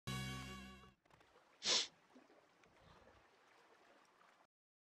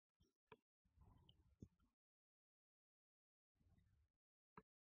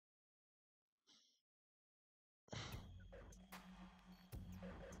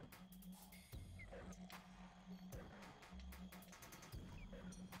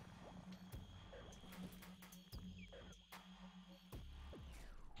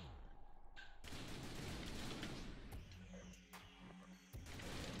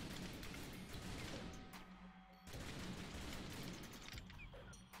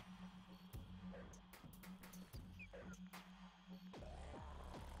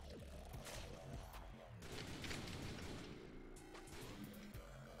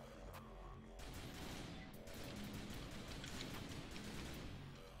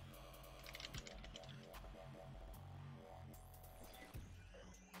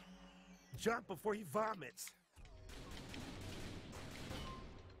Jump before he vomits.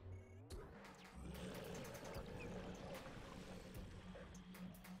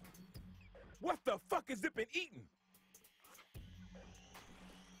 What the fuck is it been eating?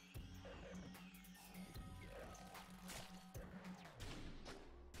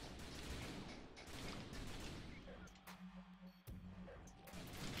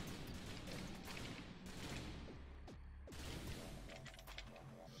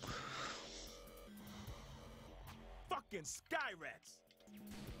 Fucking sky rats.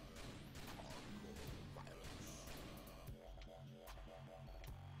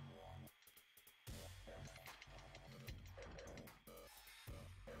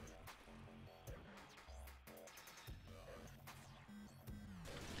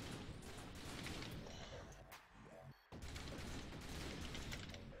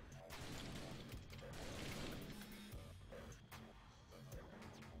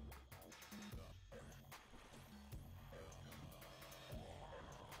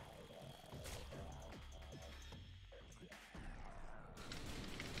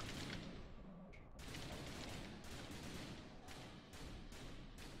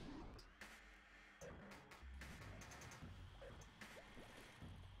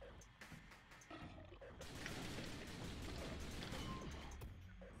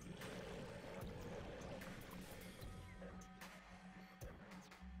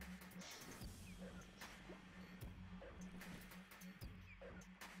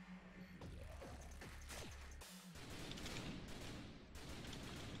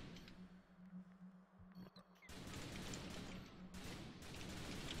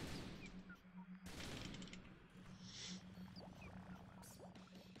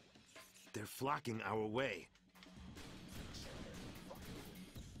 They're flocking our way.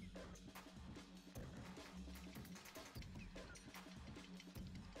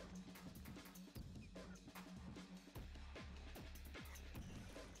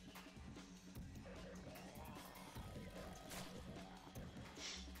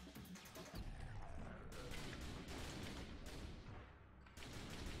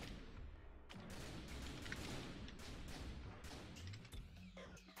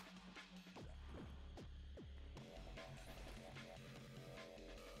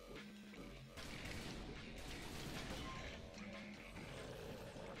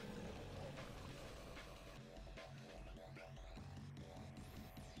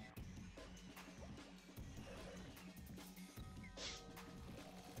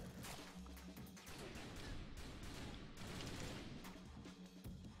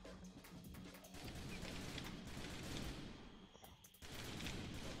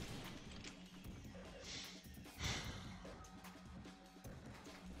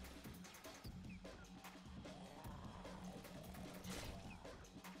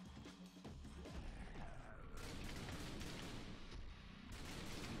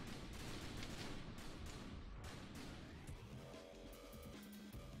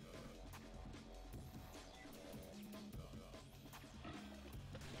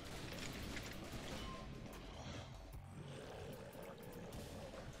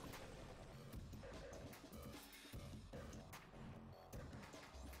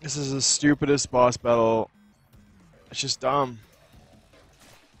 This is the stupidest boss battle. It's just dumb.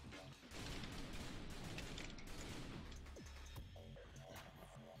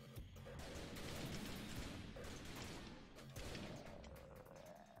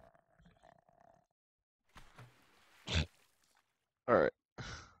 Alright.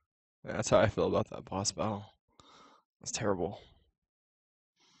 That's how I feel about that boss battle. That's terrible.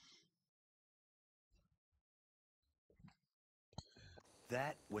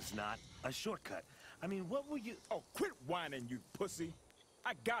 That was not a shortcut. I mean, what were you... Oh, quit whining, you pussy.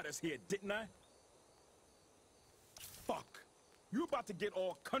 I got us here, didn't I? Fuck. You about to get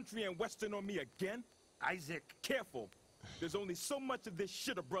all country and western on me again? Isaac, careful. There's only so much of this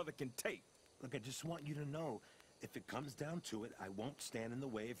shit a brother can take. Look, I just want you to know, if it comes down to it, I won't stand in the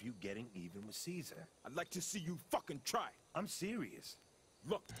way of you getting even with Caesar. I'd like to see you fucking try. I'm serious.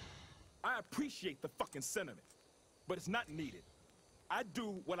 Look, I appreciate the fucking sentiment, but it's not needed. I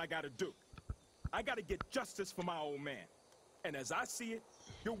do what I gotta do. I gotta get justice for my old man. And as I see it,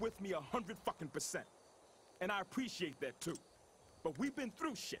 you're with me 100%. And I appreciate that too. But we've been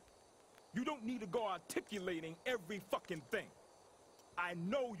through shit. You don't need to go articulating every fucking thing. I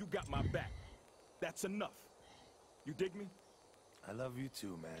know you got my back. That's enough. You dig me? I love you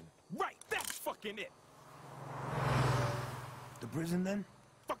too, man. Right, that's fucking it. The prison then?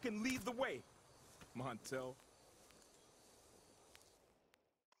 Fucking lead the way, Montel.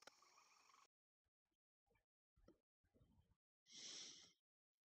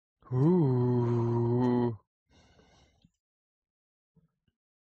 Ooh.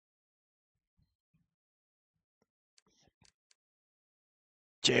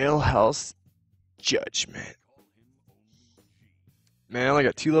 Jailhouse Judgment. Man, I only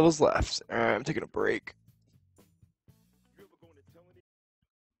got 2 levels left. Alright, I'm taking a break. You ever going to tell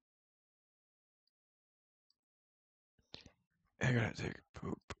any... I gotta take a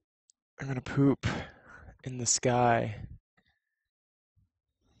poop. I'm gonna poop in the sky.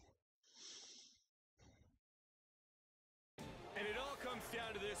 And it all comes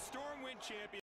down to this Stormwind champion.